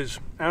taken us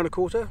an hour and a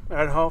quarter,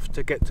 hour and a half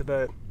to get to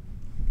the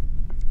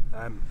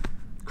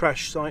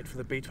crash site for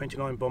the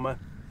B-29 bomber.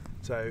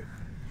 So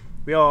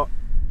we are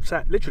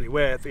sat literally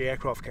where the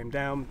aircraft came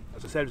down.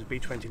 As I said, it was a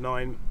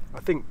B-29. I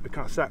think we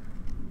kind of sat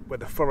where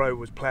the furrow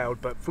was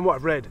ploughed, but from what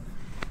I've read,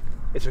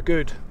 it's a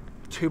good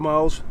 2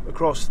 miles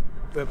across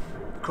the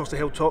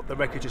hilltop. The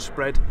wreckage is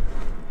spread.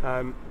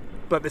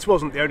 But this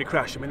wasn't the only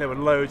crash. I mean, there were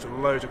loads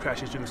and loads of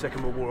crashes during the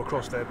Second World War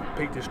across the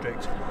Peak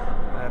District.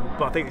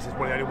 But I think this is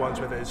one of the only ones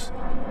where there's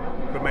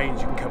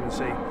remains you can come and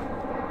see.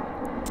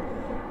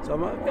 So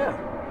I'm like, yeah,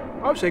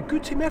 I would say a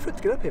good team effort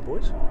to get up here,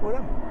 boys. Well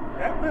done.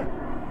 Yeah.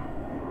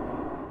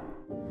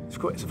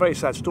 It's a very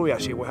sad story,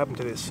 actually, what happened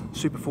to this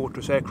Super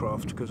Fortress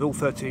aircraft, because all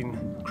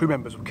 13 crew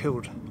members were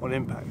killed on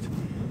impact.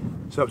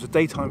 So it was a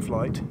daytime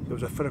flight. It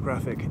was a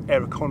photographic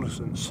air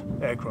reconnaissance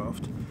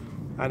aircraft,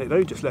 and it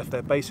only just left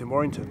their base in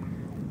Warrington.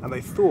 And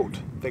they thought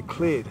they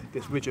cleared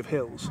this ridge of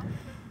hills,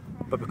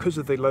 but because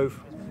of the low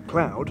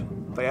cloud,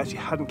 they actually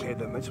hadn't cleared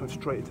them. They just went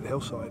straight into the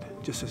hillside.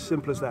 Just as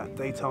simple as that,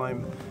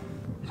 daytime.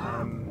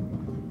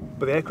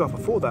 But the aircraft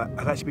before that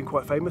had actually been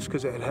quite famous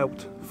because it had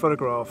helped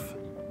photograph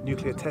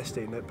nuclear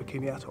testing at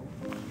Bikini Atoll.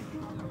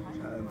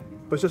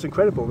 But it's just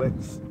incredible that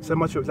so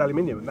much of it was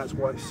aluminium, and that's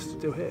why it's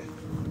still here.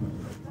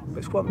 But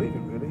it's quite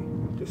moving, really,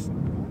 just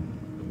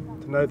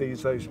to know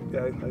those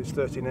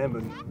 13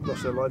 airmen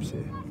lost their lives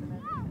here.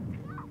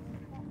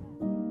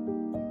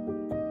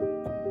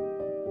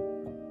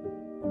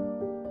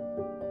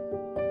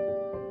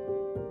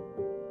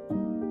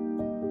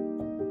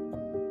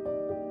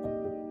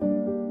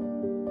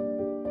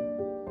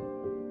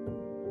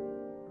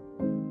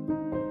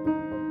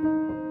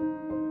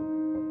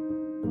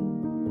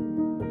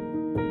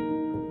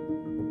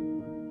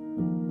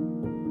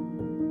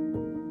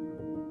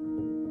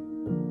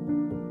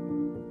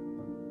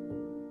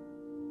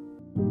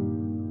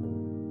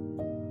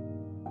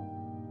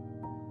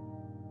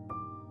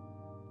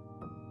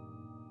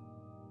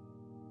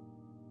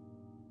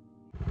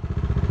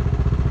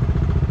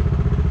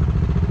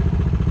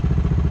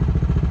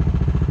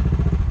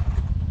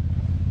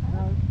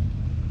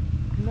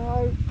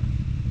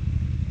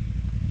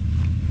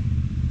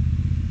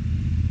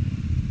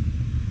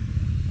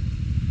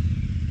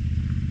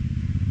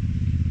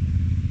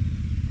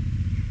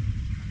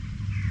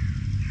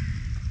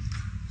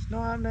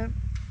 Not happening.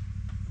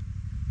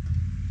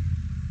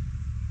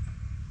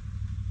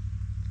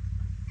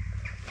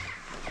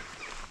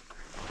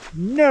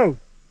 No.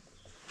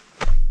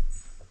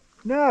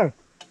 No.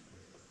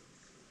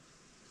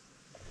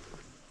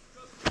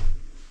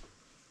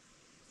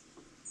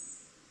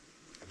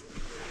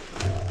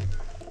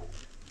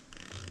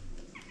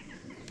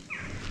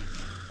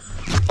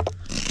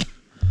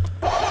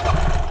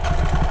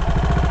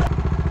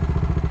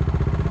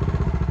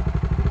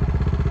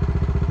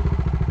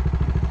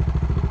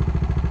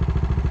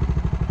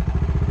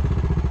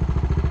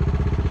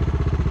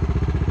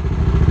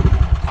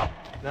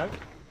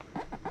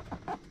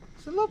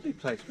 a lovely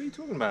place. What are you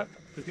talking about?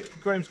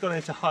 Graham's gone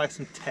in to hire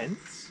some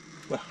tents.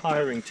 We're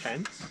hiring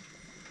tents.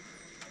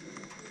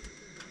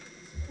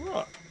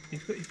 What?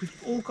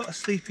 We've all got a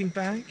sleeping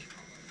bag?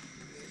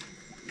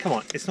 Come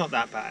on, it's not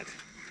that bad.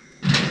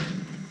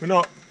 We're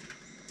not...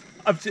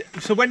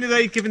 So when are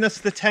they giving us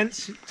the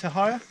tents to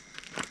hire?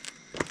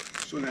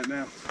 Sorting out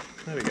now.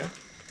 There we go.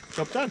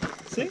 Job done.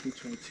 See?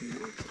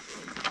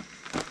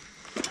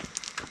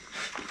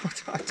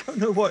 I don't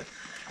know what...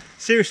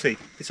 Seriously,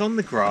 it's on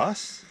the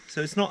grass,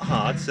 so it's not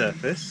hard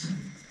surface.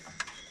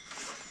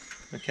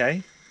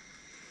 Okay.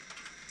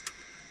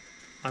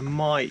 I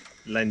might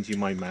lend you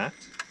my mat.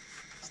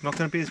 It's not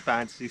going to be as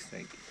bad as you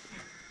think.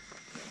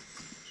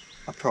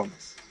 I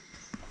promise.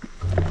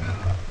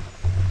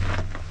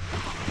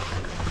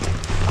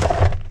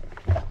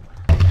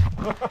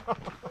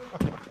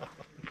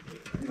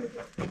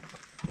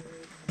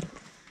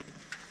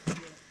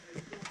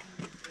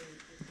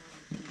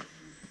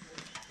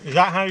 Is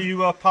that how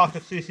you park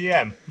a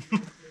CCM?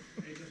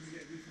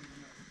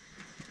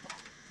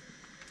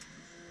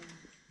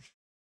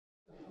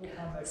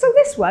 So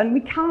this one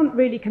we can't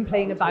really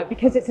complain about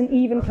because it's an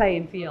even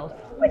playing field.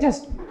 We're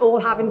just all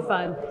having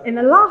fun in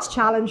the last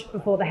challenge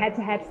before the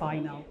head-to-head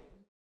final.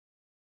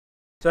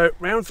 So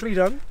round 3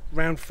 done,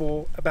 round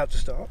 4 about to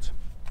start.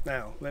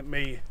 Now let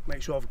me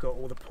make sure I've got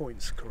all the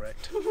points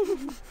correct.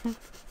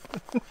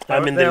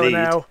 I'm in the lead.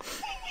 Now,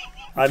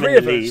 I'm in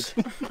the lead.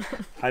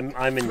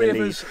 I'm in the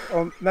lead.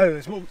 No,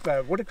 there's more.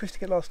 What did Kristy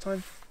get last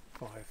time?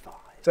 5.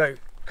 So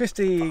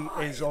Kristy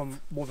is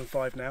on more than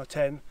 5 now,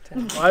 10.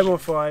 I'm on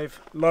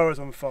 5, Lara's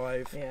on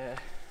 5,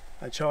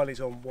 and Charley's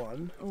on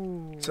 1.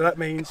 Ooh. So that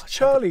means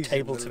Charley's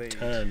tables in the have lead.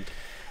 turned.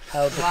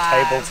 How the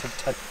tables have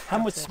turned. How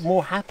much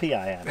more happy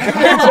I am.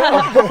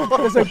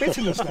 There's no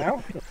bitterness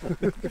now.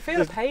 You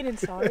feel a pain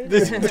inside.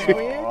 This is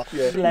weird.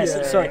 Bless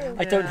it. Sorry,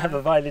 I don't have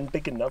a violin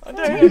big enough to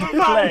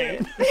play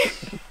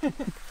it.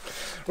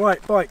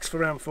 Right, bikes for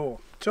round 4.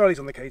 Charley's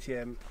on the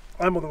KTM,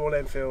 I'm on the Royal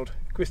Enfield,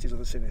 Kristy's on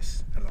the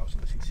Sinus, and Lara's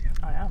on the CCM.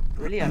 I am.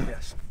 Brilliant.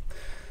 Yes.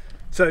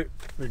 So,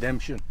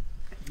 redemption.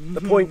 The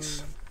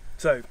points.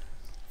 So,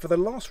 for the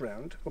last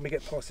round, when we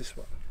get past this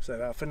one, so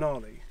our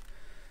finale,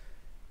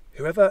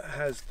 whoever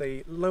has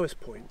the lowest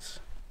points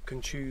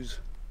can choose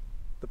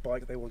the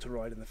bike they want to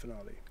ride in the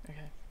finale.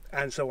 Okay.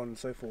 And so on and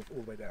so forth,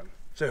 all the way down.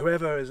 So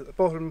whoever is at the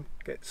bottom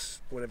gets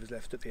whatever's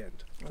left at the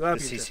end. So the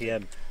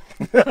CCM.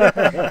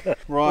 Right. Right.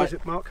 What is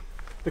it, Mark?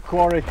 The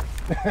Quarry.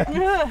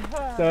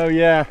 So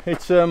yeah,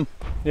 it's a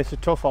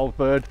tough old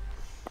bird.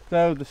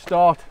 So the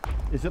start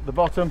is at the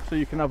bottom, so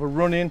you can have a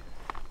run in.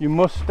 You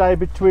must stay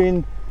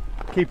between,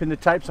 keeping the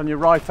tapes on your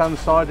right hand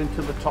side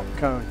until the top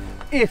cone.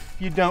 If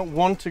you don't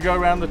want to go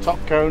around the top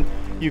cone,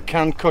 you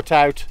can cut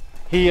out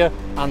here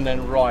and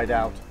then ride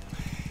out.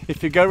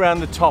 If you go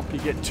around the top, you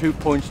get 2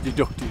 points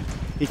deducted.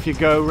 If you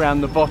go around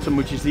the bottom,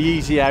 which is the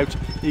easy out,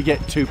 you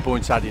get 2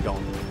 points added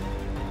on.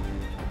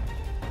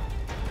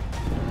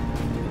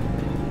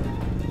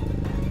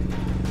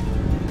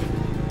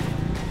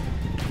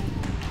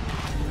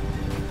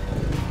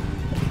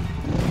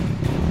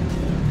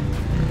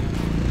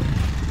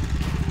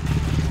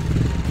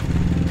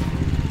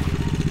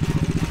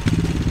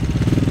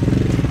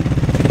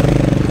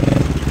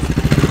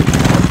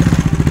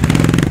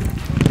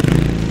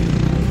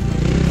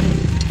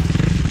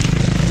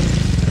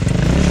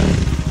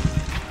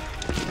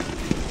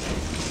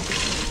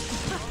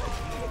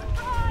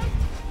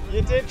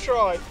 You did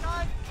try.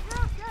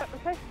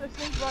 Okay,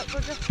 listening. Right,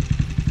 Roger.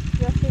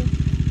 Yeah, see.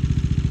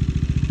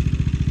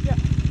 Yeah.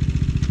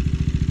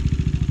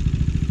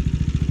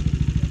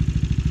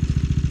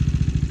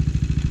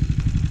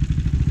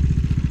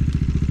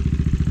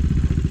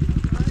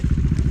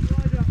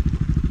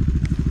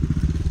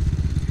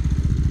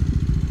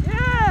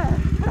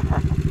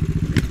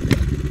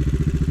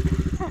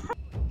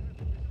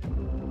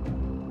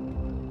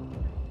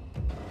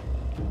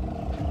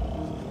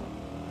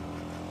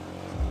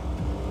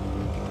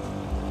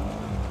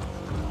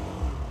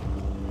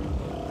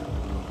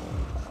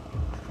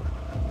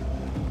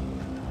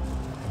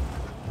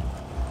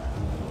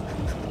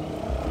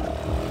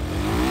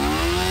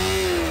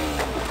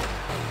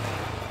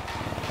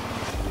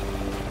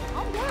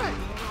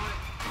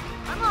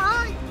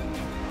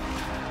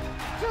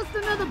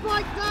 Another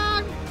bike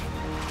down!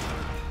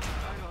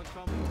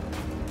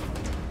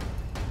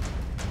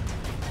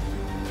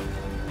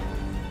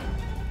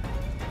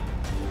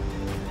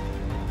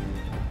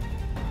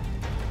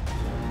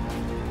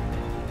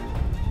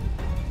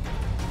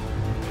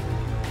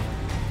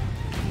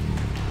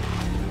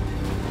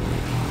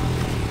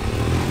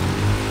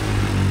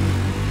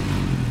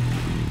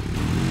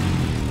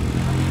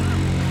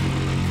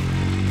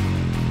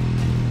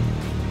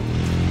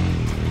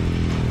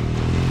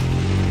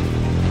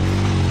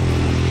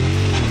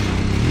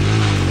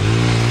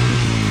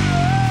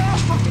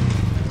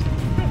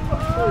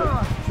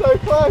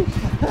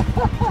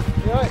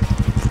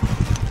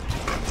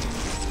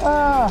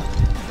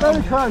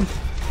 Very close.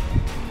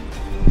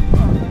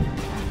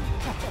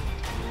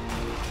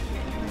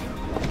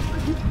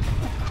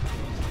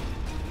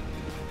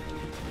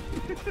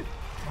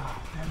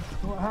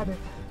 I had it.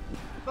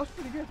 That's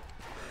pretty good.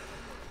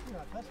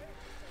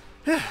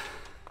 Yeah,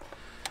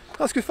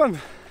 that's good fun.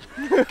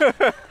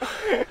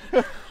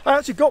 I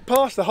actually got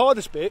past the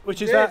hardest bit,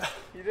 which is that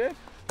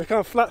the kind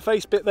of flat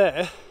face bit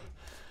there,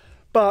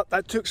 but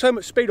that took so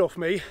much speed off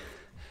me.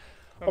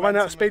 I ran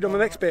out of speed on the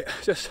next bit.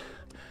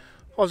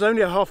 I was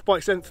only a half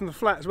bike's length from the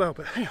flat as well,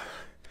 but I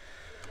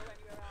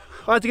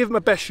had to give it my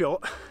best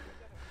shot.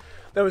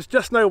 There was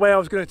just no way I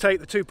was going to take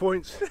the 2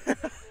 points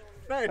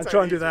and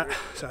try and do that.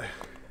 So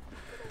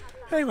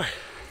anyway,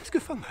 it's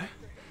good fun though.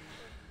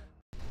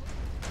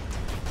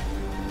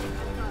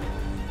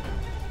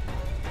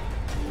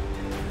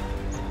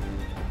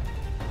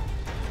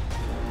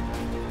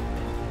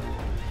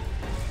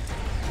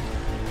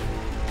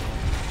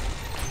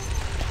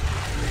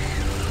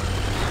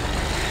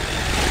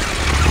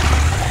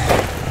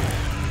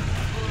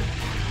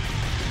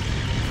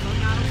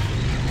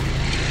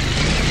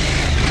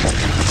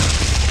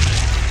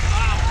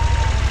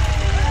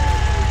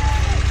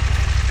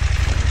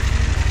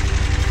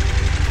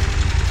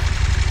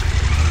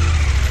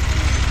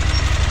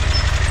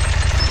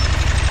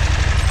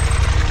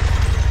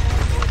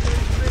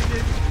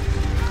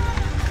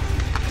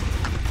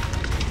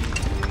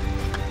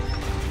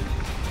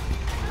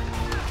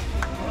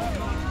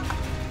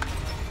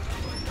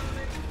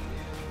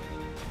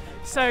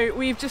 So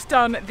we've just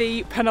done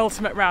the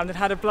penultimate round and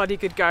had a bloody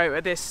good go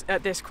at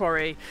this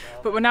quarry,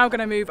 but we're now going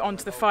to move on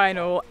to the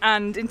final.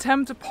 And in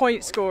terms of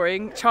point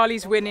scoring,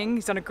 Charlie's winning.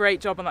 He's done a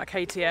great job on that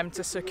KTM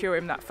to secure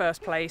him that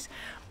first place.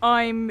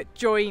 I'm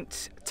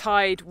joint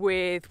tied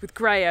with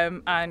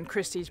Graham, and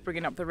Kristy's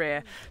bringing up the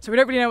rear. So we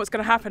don't really know what's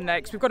going to happen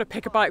next. We've got to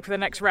pick a bike for the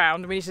next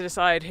round, and we need to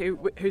decide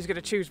who's going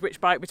to choose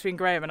which bike between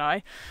Graham and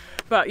I.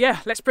 But yeah,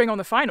 let's bring on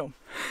the final.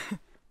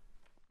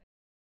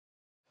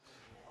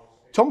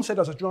 Tom said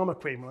I was a drama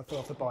queen when I fell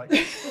off the bike.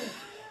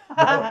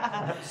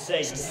 I have to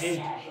say,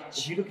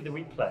 if you look at the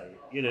replay,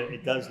 you know,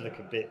 it does look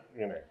a bit,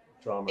 you know,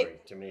 drama-y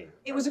to me.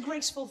 It was a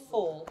graceful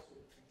fall.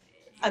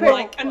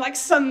 Unlike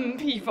some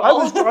people. I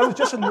was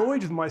just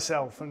annoyed with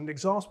myself and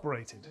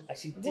exasperated.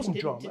 Actually, it wasn't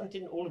drama.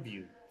 Didn't all of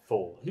you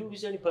fall? Who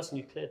was the only person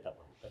who cleared that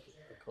one?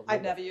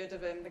 I'd never heard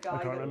of him, the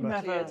guy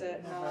that cleared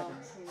it.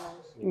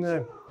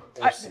 No.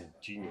 Absolute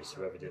genius,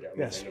 whoever did it. I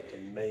mean, they looked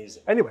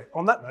amazing. Anyway,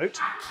 on that note,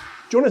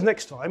 join us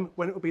next time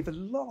when it will be the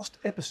last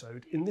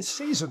episode in this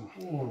season.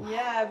 Ooh.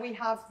 Yeah, we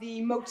have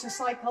the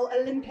Motorcycle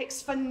Olympics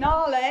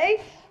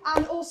finale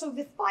and also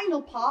the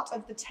final part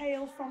of the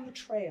Tale from the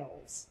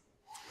Trails.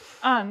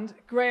 And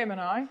Graham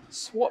and I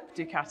swapped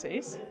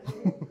Ducatis.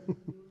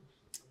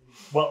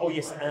 Well, oh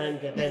yes, and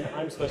then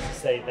I'm supposed to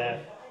say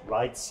they're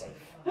ride safe.